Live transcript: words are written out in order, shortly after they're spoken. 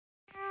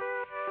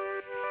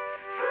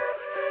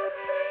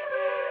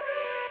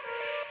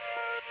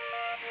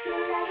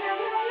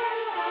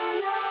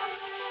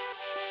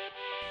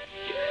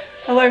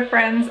Hello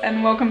friends,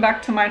 and welcome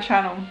back to my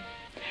channel.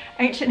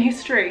 Ancient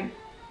history.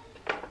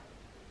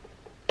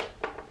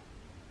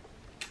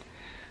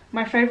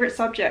 My favourite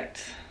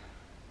subject.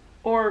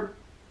 Or,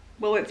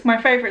 well, it's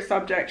my favourite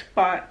subject,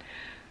 but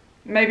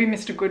maybe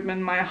Mr.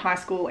 Goodman, my high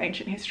school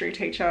ancient history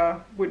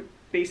teacher, would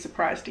be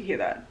surprised to hear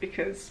that,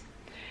 because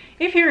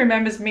if he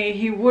remembers me,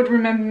 he would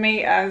remember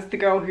me as the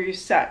girl who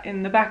sat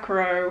in the back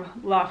row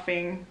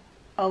laughing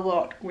a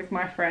lot with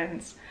my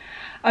friends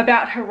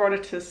about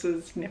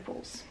Herodotus's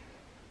nipples.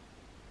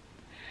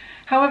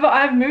 However,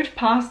 I've moved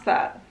past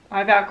that.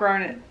 I've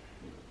outgrown it.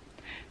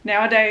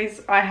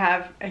 Nowadays, I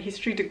have a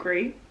history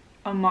degree,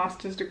 a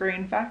master's degree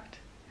in fact,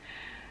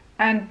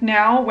 and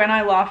now when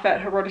I laugh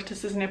at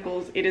Herodotus's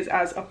nipples, it is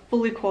as a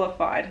fully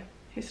qualified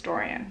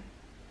historian.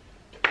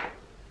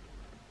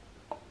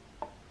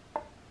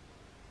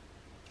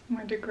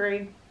 My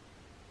degree.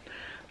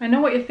 I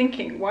know what you're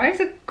thinking. Why is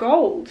it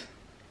gold?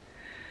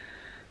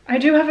 I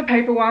do have a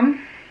paper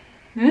one,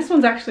 and this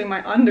one's actually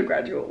my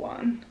undergraduate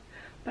one,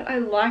 but I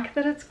like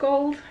that it's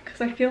gold because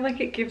I feel like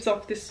it gives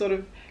off this sort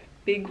of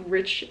big,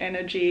 rich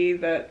energy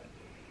that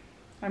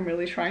I'm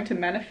really trying to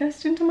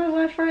manifest into my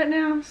life right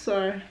now,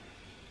 so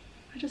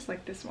I just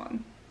like this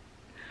one.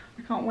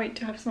 I can't wait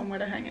to have somewhere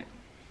to hang it.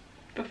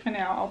 But for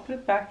now, I'll put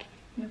it back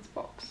in its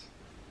box.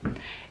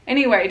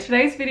 Anyway,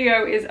 today's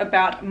video is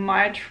about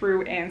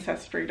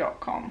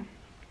mytrueancestry.com.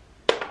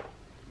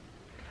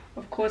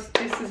 Of course,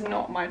 this is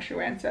not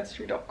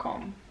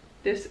mytrueancestry.com.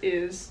 This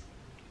is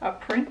a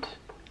print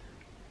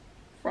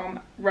from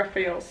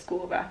Raphael's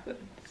School of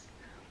Athens.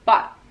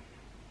 But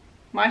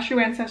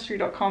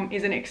mytrueancestry.com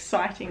is an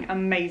exciting,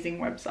 amazing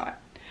website.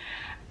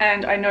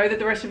 And I know that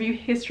the rest of you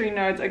history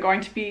nerds are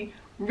going to be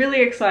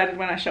really excited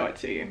when I show it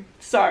to you.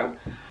 So,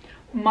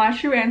 My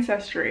True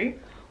Ancestry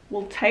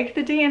will take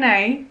the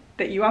DNA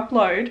that you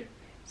upload.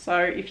 So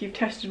if you've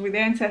tested with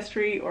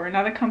Ancestry or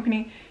another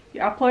company, you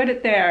upload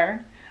it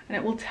there and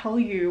it will tell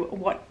you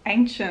what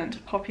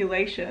ancient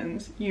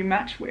populations you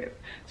match with.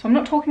 So I'm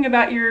not talking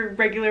about your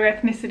regular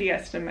ethnicity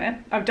estimate.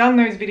 I've done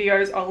those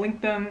videos. I'll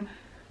link them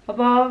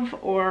above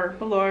or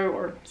below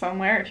or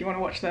somewhere if you want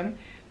to watch them.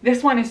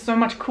 This one is so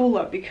much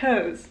cooler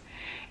because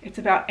it's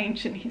about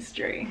ancient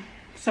history.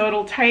 So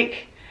it'll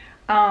take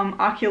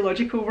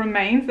archaeological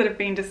remains that have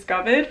been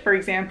discovered, for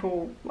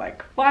example,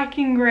 like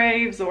Viking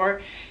graves or,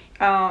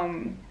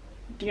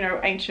 you know,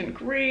 ancient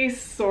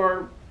Greece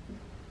or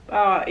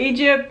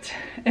Egypt.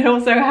 It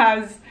also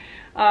has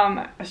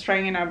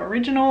Australian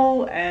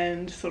Aboriginal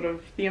and sort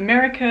of the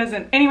Americas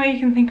and any way you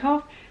can think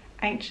of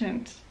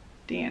ancient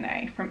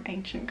DNA from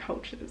ancient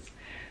cultures.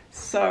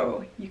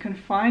 So you can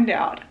find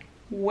out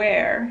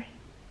where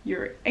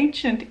your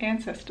ancient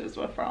ancestors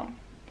were from.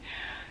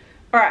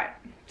 Alright,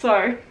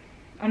 so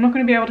I'm not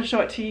going to be able to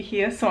show it to you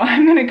here, so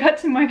I'm going to cut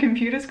to my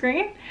computer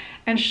screen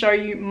and show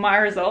you my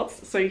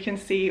results so you can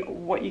see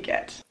what you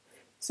get.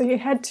 So you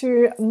head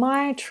to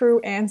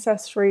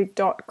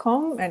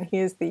mytrueancestry.com and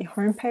here's the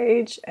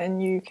homepage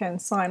and you can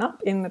sign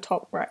up in the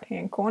top right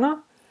hand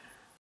corner.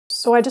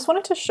 So I just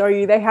wanted to show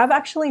you, they have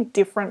actually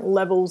different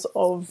levels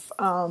of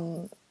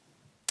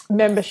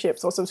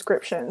memberships or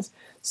subscriptions.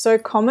 So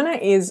commoner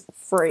is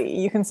free.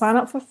 You can sign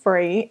up for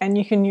free and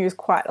you can use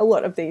quite a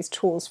lot of these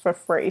tools for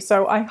free.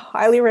 So I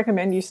highly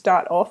recommend you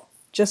start off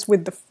just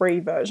with the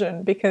free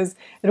version because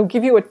it'll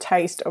give you a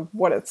taste of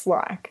what it's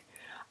like.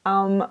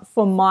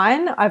 For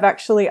mine, I've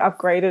actually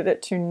upgraded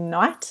it to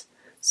night.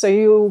 So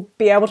you'll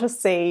be able to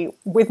see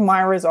with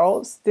my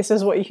results, this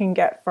is what you can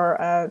get for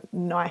a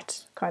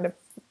night kind of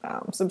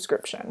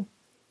subscription.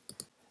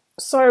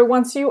 So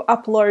once you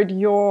upload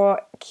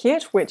your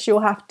kit, which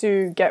you'll have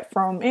to get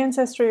from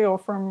Ancestry or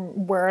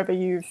from wherever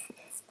you've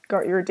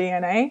got your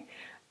DNA,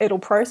 it'll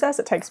process.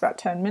 It takes about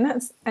 10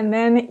 minutes and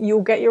then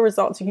you'll get your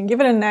results. You can give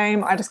it a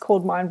name. I just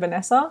called mine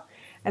Vanessa.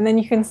 And then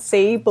you can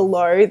see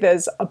below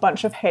there's a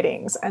bunch of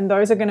headings and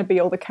those are going to be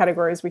all the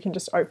categories we can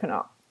just open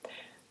up.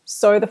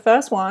 So the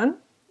first one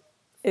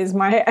is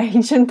my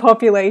ancient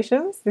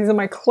populations. These are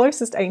my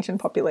closest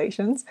ancient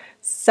populations,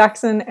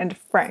 Saxon and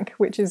Frank,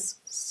 which is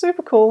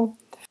super cool.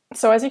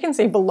 So as you can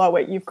see below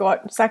it, you've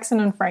got Saxon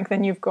and Frank,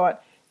 then you've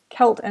got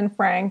Celt and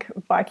Frank,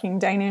 Viking,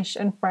 Danish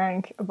and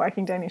Frank,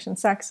 Viking, Danish and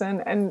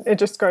Saxon, and it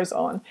just goes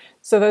on.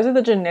 So those are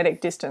the genetic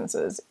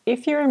distances.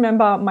 If you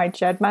remember my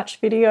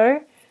GEDmatch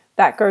video,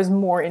 that goes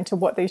more into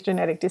what these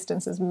genetic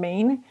distances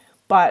mean,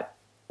 but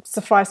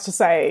suffice to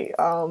say,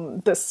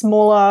 the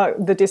smaller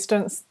the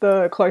distance,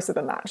 the closer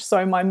the match.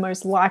 So my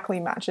most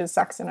likely match is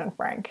Saxon and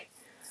Frank.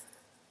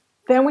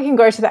 Then we can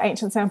go to the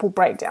ancient sample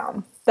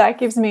breakdown. That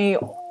gives me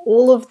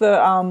all of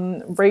the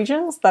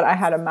regions that I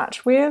had a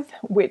match with,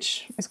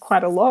 which is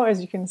quite a lot.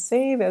 As you can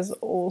see, there's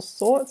all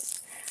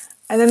sorts.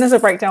 And then there's a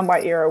breakdown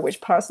by era,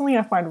 which personally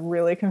I find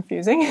really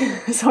confusing.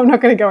 So I'm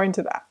not going to go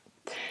into that.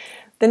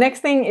 The next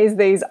thing is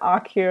these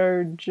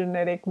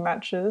archaeogenetic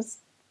matches.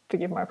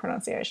 Forgive my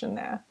pronunciation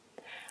there.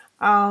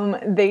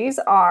 These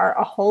are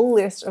a whole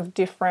list of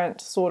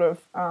different sort of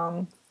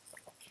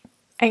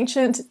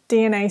ancient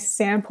DNA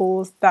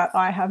samples that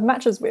I have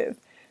matches with.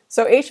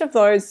 So each of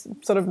those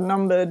sort of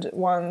numbered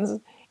ones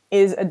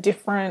is a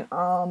different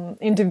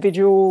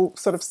individual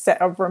sort of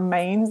set of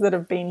remains that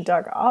have been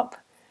dug up.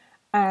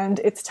 And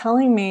it's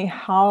telling me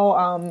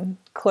how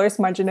close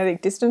my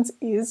genetic distance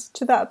is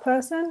to that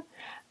person.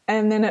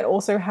 And then it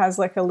also has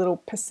like a little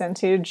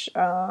percentage,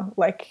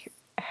 like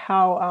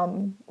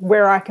how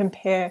where I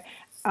compare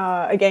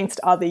against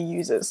other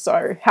users.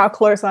 So how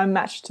close I'm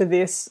matched to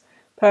this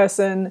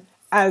person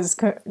as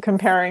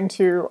comparing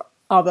to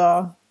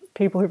other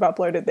people who've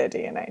uploaded their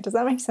DNA. Does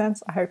that make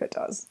sense? I hope it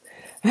does.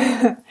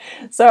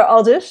 So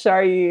I'll just show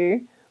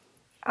you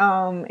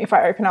if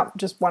I open up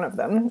just one of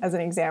them as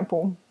an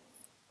example.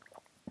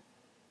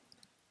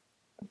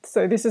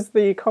 So this is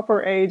the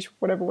Copper Age,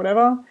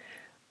 whatever.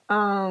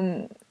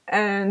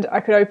 And I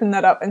could open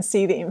that up and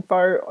see the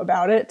info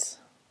about it.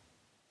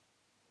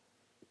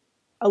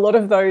 A lot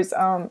of those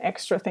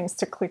extra things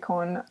to click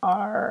on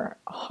are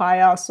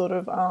higher sort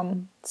of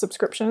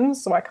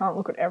subscriptions, so I can't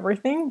look at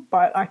everything,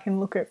 but I can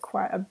look at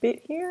quite a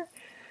bit here.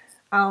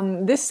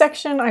 This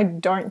section I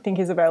don't think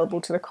is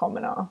available to the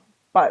commoner,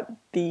 but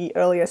the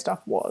earlier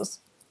stuff was.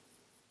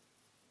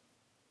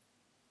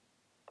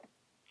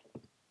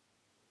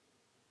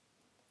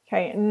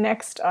 Okay,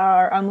 next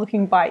I'm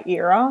looking by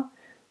era.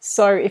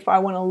 So if I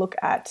want to look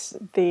at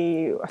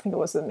the, I think it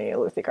was the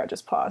Neolithic I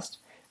just passed,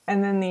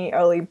 and then the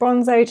early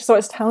Bronze Age. So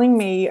it's telling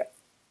me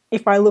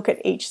if I look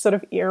at each sort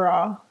of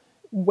era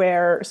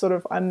where sort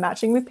of I'm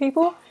matching with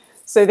people.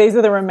 So these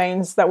are the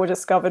remains that were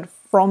discovered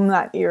from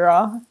that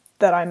era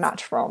that I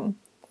match from.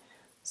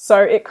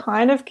 So it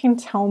kind of can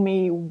tell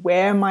me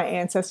where my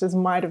ancestors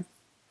might have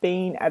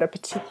been at a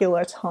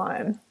particular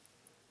time.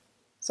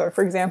 So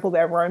for example,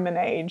 their Roman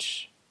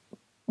age,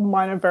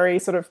 mine are very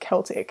sort of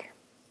Celtic.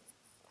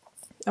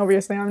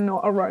 Obviously I'm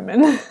not a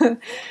Roman.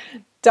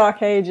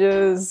 Dark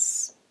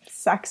Ages,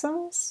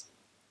 Saxons,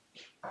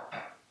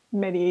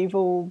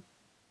 medieval,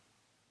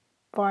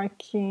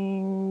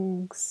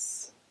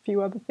 Vikings, a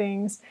few other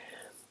things.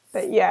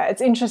 But yeah,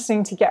 it's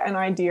interesting to get an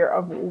idea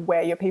of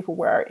where your people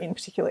were in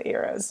particular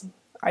eras.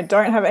 I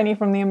don't have any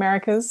from the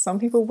Americas, some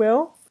people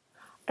will.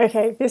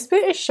 Okay, this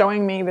bit is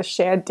showing me the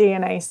shared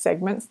DNA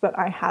segments that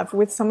I have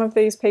with some of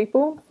these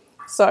people.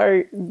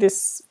 So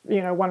this,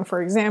 one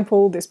for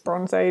example, this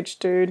Bronze Age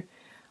dude,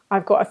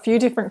 I've got a few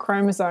different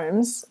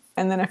chromosomes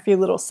and then a few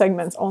little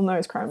segments on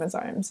those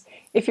chromosomes.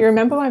 If you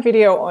remember my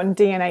video on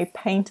DNA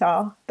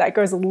Painter, that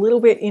goes a little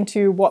bit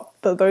into what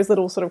those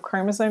little sort of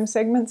chromosome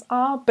segments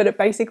are, but it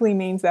basically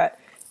means that,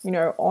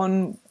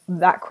 on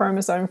that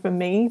chromosome for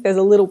me, there's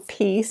a little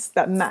piece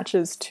that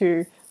matches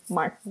to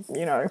my,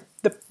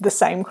 the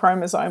same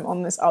chromosome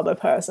on this other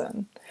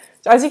person.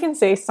 So as you can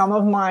see, some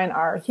of mine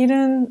are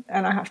hidden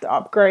and I have to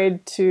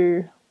upgrade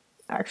to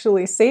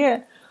actually see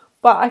it.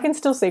 But I can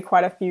still see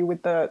quite a few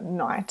with the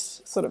night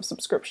sort of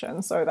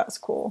subscription, so that's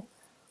cool.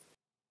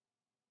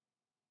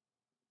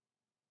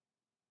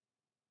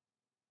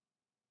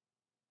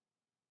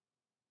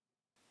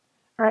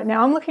 All right,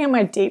 now I'm looking at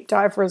my deep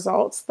dive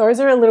results. Those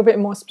are a little bit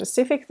more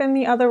specific than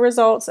the other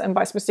results, and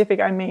by specific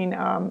I mean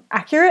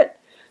accurate.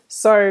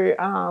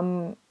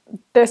 So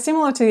they're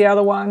similar to the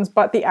other ones,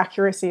 but the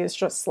accuracy is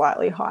just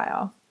slightly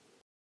higher.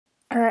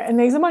 All right, and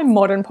these are my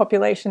modern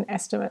population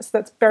estimates.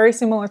 That's very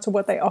similar to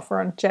what they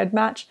offer on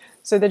GEDmatch.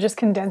 So they're just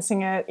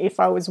condensing it. If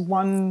I was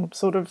one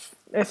sort of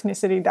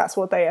ethnicity, that's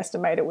what they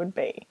estimate it would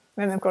be.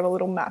 And they've got a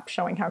little map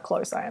showing how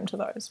close I am to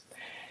those.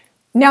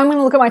 Now I'm going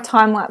to look at my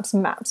time-lapse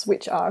maps,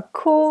 which are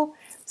cool.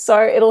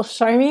 So it'll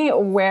show me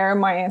where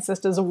my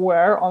ancestors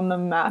were on the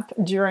map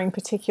during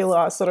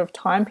particular sort of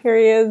time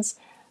periods.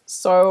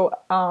 So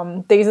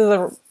these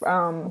are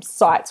the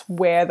sites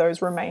where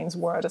those remains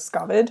were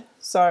discovered.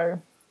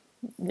 So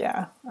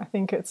yeah, I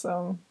think it's,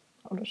 I'll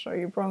just show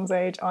you Bronze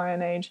Age,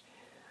 Iron Age.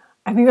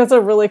 I think that's a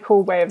really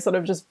cool way of sort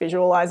of just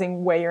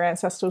visualizing where your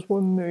ancestors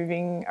were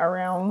moving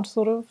around,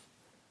 sort of.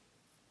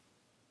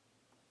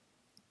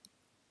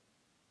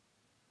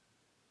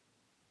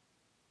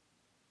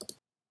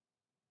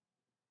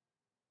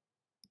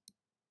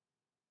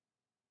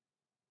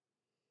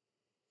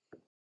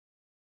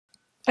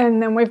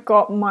 And then we've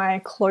got my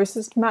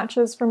closest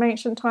matches from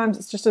ancient times.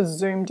 It's just a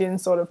zoomed in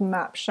sort of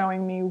map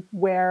showing me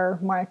where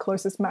my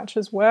closest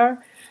matches were.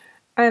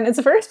 And it's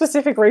a very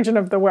specific region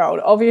of the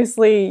world.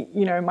 Obviously,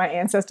 my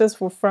ancestors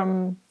were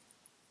from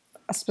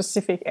a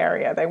specific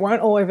area. They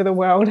weren't all over the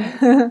world.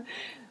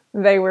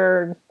 They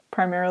were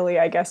primarily,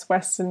 I guess,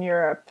 Western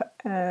Europe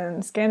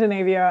and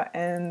Scandinavia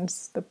and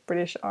the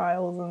British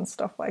Isles and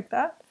stuff like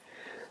that.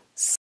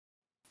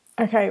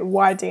 Okay,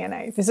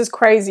 Y-DNA. This is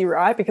crazy,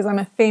 right? Because I'm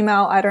a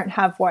female, I don't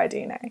have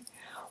Y-DNA.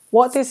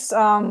 What this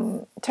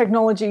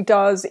technology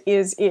does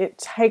is it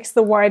takes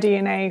the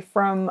Y-DNA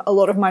from a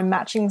lot of my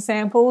matching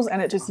samples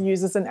and it just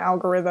uses an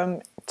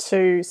algorithm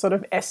to sort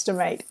of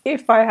estimate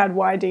if I had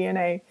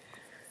Y-DNA,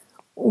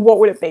 what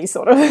would it be,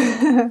 sort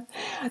of.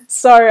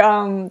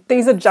 So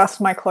these are just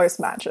my close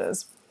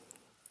matches.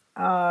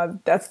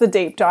 That's the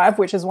deep dive,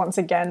 which is once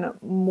again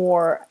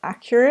more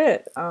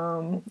accurate,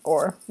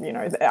 or,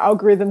 the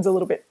algorithm's a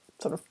little bit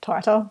sort of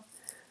tighter.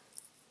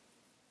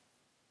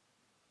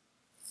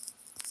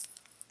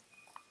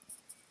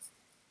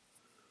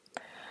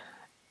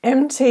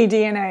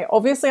 mtDNA.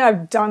 Obviously,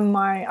 I've done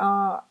my,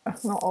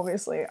 not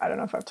obviously, I don't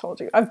know if I've told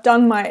you. I've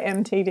done my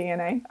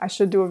mtDNA. I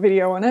should do a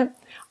video on it.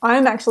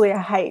 I'm actually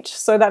a H,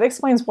 so that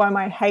explains why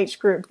my H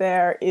group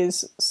there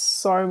is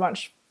so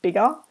much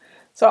bigger.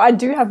 So I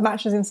do have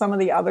matches in some of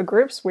the other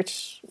groups,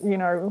 which, you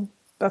know,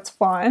 that's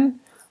fine.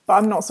 But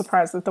I'm not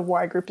surprised that the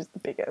Y group is the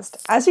biggest.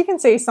 As you can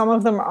see, some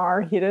of them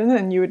are hidden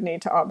and you would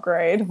need to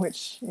upgrade,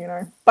 which, you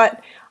know,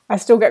 but I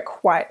still get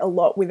quite a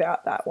lot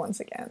without that once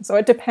again. So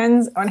it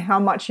depends on how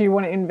much you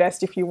want to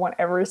invest, if you want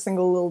every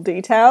single little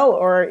detail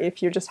or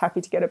if you're just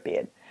happy to get a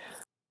bit.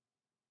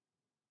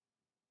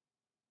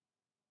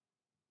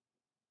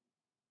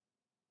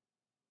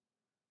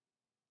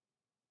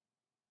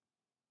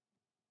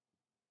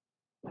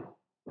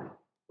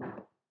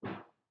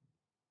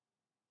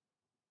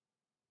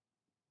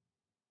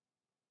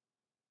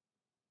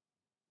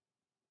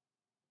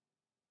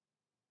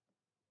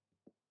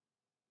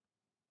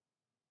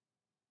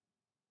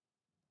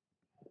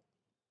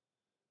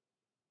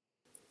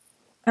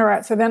 All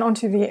right, so then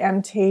onto the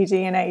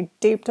mtDNA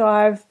deep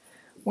dive.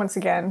 Once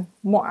again,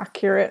 more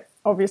accurate.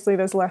 Obviously,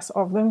 there's less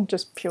of them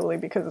just purely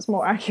because it's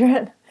more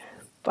accurate.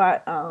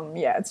 But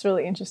yeah, it's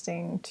really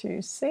interesting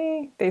to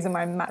see. These are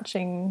my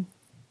matching,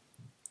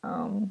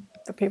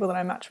 the people that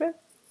I match with.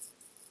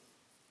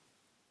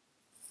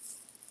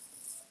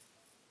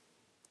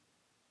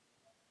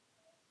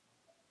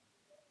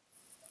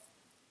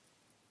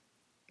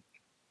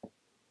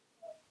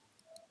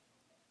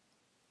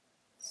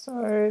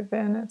 So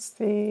then it's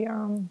the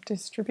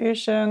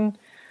distribution,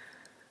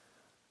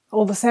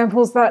 all the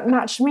samples that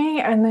match me,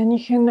 and then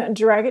you can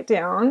drag it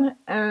down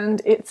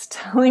and it's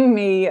telling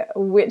me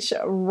which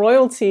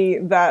royalty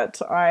that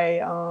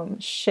I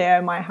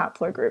share my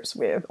haplogroups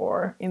with,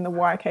 or in the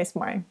Y case,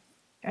 my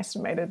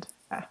estimated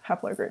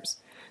haplogroups.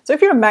 So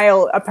if you're a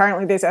male,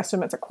 apparently these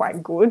estimates are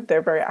quite good.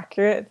 They're very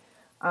accurate.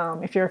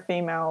 If you're a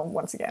female,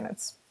 once again,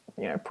 it's,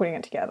 you know, putting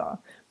it together.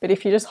 But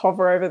if you just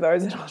hover over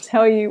those, it'll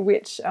tell you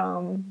which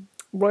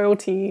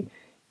royalty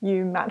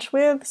you match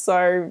with.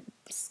 So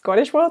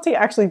Scottish royalty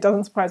actually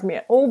doesn't surprise me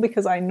at all,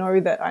 because I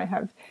know that I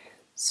have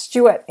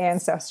Stuart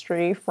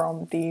ancestry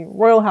from the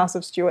royal house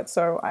of Stuart,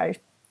 so I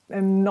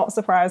am not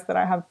surprised that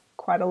I have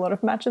quite a lot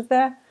of matches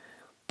there.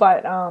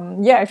 But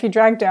yeah, if you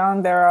drag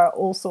down, there are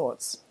all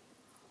sorts.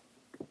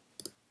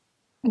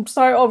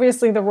 So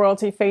obviously the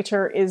royalty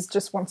feature is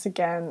just, once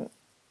again,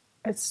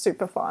 it's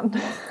super fun.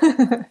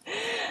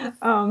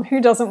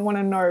 Who doesn't want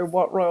to know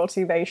what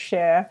royalty they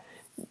share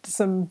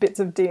some bits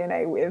of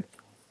DNA with?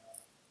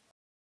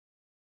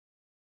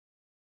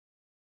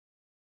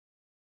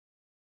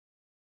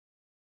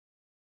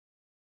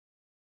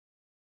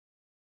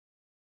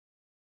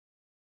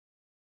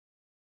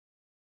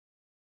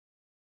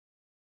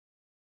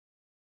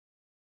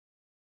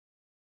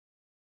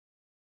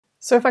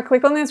 So if I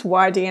click on this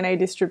Y-DNA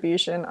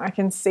distribution, I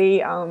can see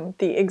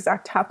the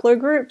exact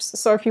haplogroups.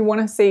 So if you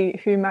want to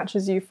see who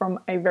matches you from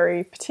a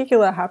very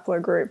particular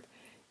haplogroup,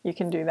 you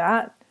can do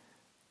that.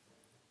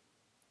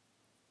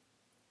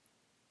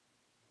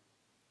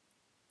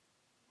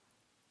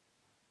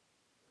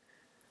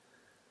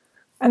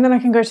 And then I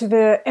can go to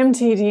the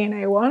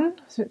mtDNA one,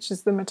 which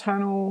is the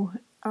maternal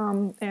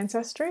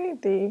ancestry,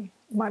 the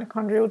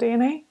mitochondrial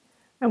DNA.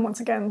 And once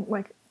again,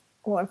 like,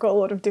 well, I've got a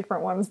lot of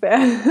different ones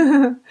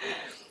there.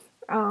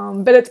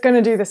 But it's going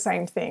to do the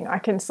same thing. I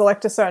can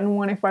select a certain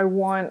one if I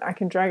want. I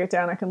can drag it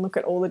down. I can look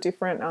at all the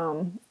different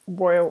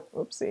royal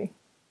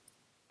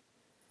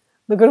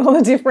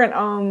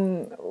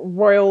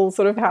royal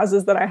sort of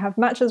houses that I have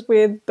matches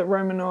with, the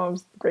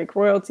Romanovs, the Greek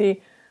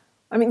royalty.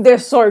 I mean, they're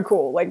so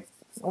cool. Like,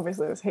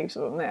 obviously there's heaps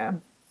of them there.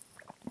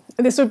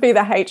 This would be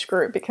the H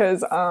group,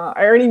 because I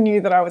already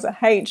knew that I was a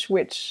H,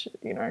 which,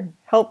 you know,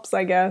 helps,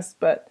 I guess,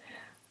 but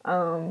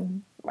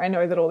I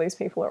know that all these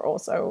people are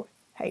also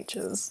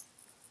H's.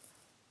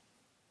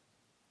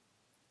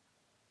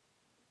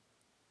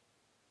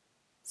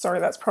 Sorry,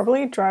 that's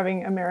probably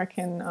driving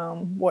American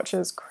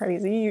watchers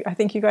crazy. I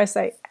think you guys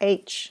say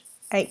H,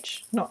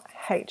 not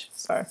H.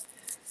 So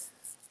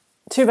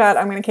too bad,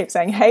 I'm going to keep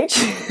saying H.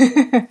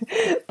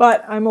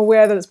 But I'm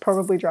aware that it's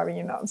probably driving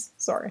you nuts.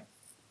 Sorry.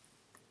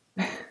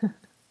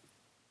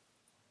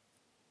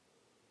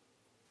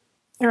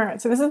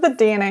 Alright, so this is the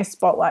DNA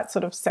spotlight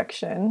sort of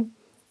section.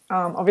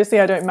 Obviously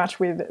I don't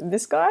match with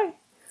this guy,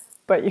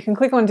 but you can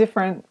click on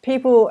different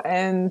people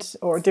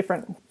or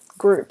different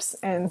groups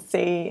and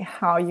see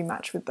how you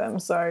match with them.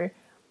 So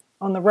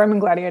on the Roman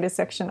gladiator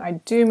section, I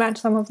do match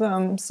some of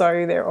them.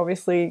 So they're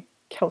obviously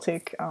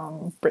Celtic,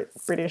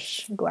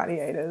 British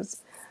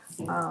gladiators.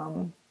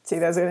 See,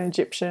 there's an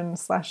Egyptian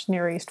 /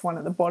 Near East one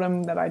at the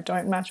bottom that I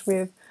don't match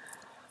with.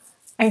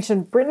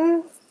 Ancient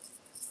Britain.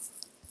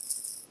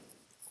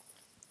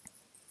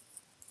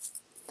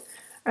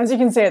 As you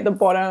can see at the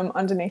bottom,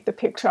 underneath the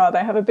picture,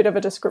 they have a bit of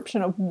a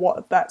description of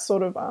what that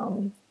sort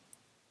of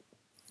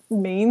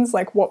means,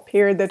 like what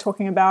period they're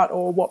talking about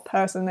or what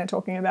person they're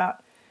talking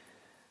about.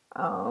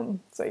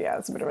 So yeah,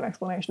 it's a bit of an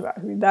explanation about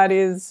who that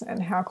is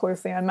and how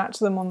closely I match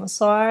them on the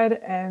side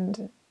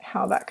and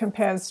how that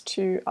compares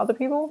to other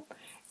people.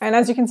 And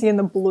as you can see in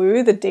the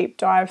blue, the deep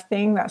dive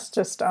thing, that's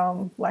just,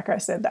 like I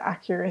said, the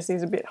accuracy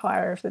is a bit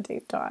higher of the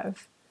deep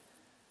dive.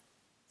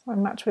 So I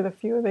match with a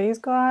few of these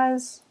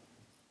guys.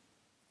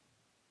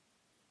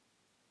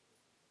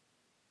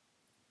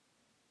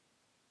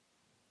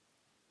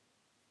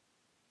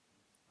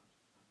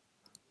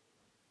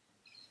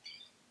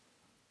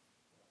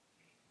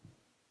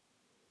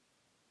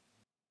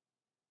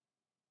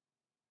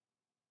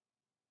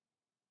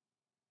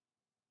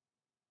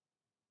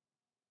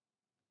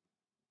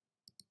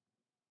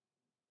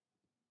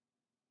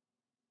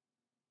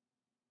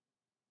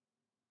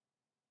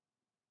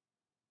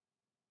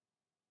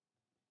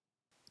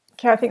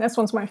 Okay, I think this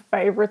one's my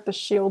favourite, the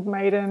Shield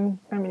Maiden.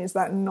 I mean, is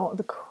that not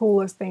the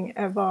coolest thing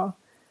ever?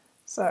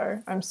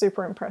 So I'm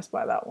super impressed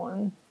by that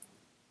one.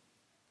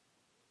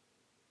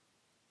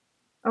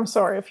 I'm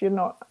sorry if you're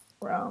not,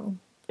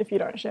 if you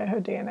don't share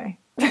her DNA.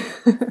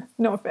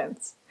 No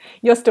offense.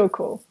 You're still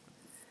cool.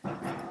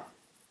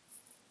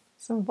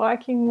 Some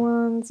Viking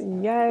ones.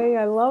 Yay,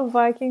 I love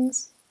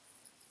Vikings.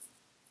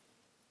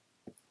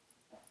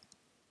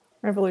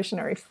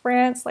 Revolutionary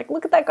France. Like,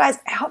 look at that guy's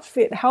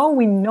outfit. How are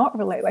we not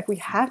related? Like, we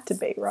have to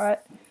be, right?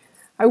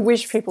 I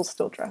wish people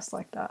still dress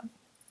like that.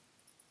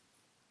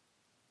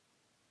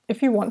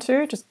 If you want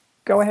to, just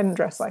go ahead and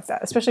dress like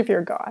that, especially if you're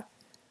a guy.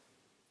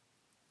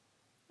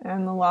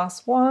 And the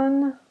last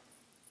one,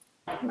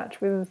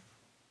 match with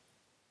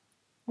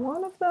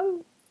one of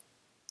them.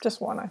 Just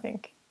one, I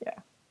think. Yeah.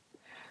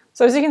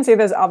 So as you can see,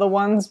 there's other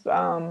ones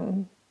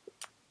that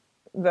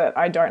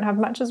I don't have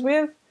matches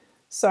with.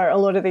 So a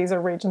lot of these are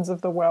regions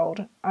of the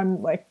world.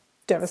 I'm like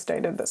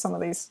devastated that some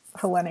of these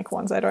Hellenic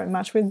ones I don't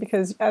match with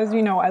because, as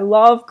you know, I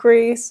love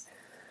Greece.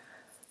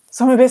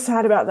 So I'm a bit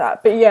sad about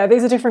that. But yeah,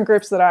 these are different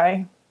groups that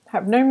I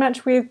have no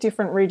match with,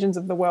 different regions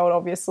of the world,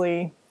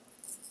 obviously.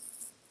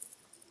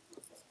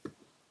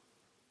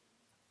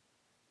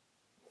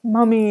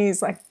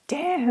 Mummies, like,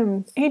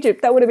 damn,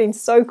 Egypt, that would have been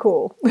so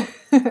cool.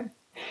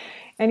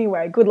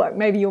 Anyway, good luck.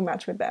 Maybe you'll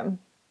match with them.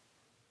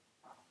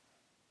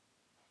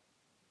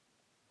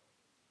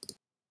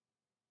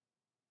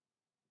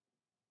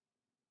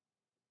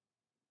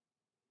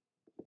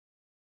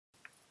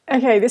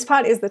 Okay, this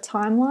part is the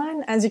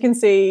timeline. As you can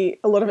see,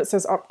 a lot of it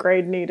says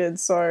upgrade needed,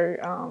 so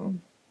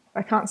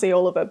I can't see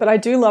all of it, but I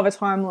do love a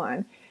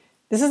timeline.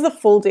 This is the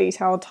full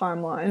detailed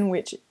timeline,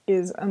 which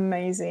is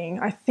amazing.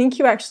 I think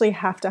you actually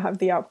have to have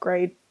the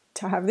upgrade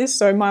to have this.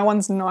 So my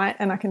one's night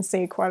and I can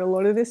see quite a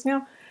lot of this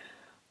now.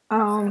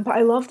 But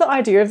I love the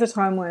idea of the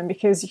timeline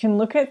because you can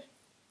look at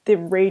the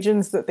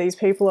regions that these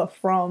people are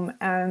from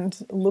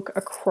and look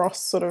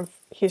across sort of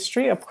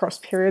history, across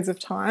periods of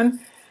time.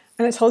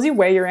 And it tells you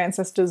where your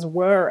ancestors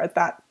were at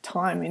that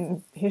time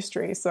in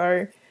history.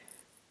 So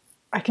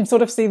I can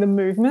sort of see the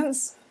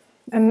movements.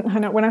 And I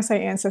know when I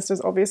say ancestors,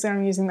 obviously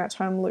I'm using that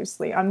term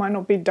loosely. I might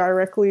not be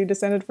directly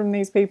descended from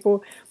these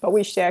people, but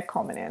we share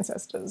common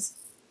ancestors.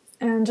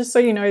 And just so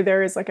you know,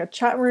 there is like a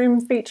chat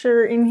room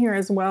feature in here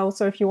as well.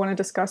 So if you want to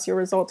discuss your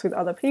results with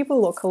other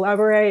people or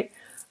collaborate,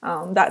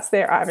 that's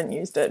there. I haven't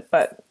used it,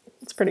 but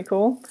it's pretty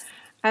cool.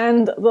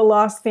 And the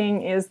last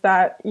thing is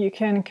that you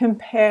can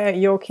compare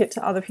your kit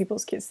to other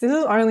people's kits. This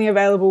is only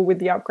available with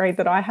the upgrade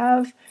that I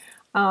have.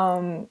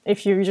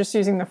 If you're just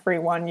using the free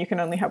one, you can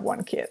only have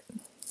one kit.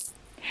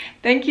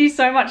 Thank you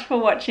so much for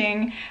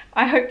watching.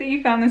 I hope that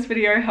you found this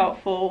video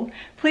helpful.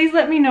 Please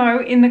let me know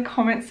in the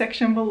comment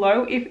section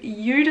below if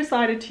you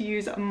decided to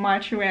use My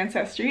True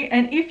Ancestry,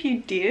 and if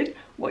you did,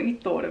 what you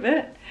thought of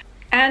it.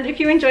 And if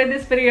you enjoyed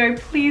this video,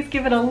 please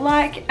give it a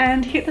like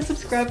and hit the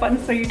subscribe button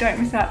so you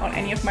don't miss out on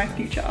any of my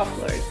future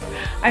uploads.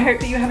 I hope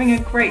that you're having a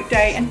great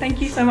day and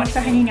thank you so much for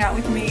hanging out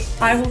with me.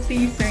 I will see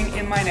you soon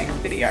in my next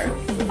video.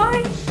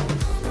 Bye!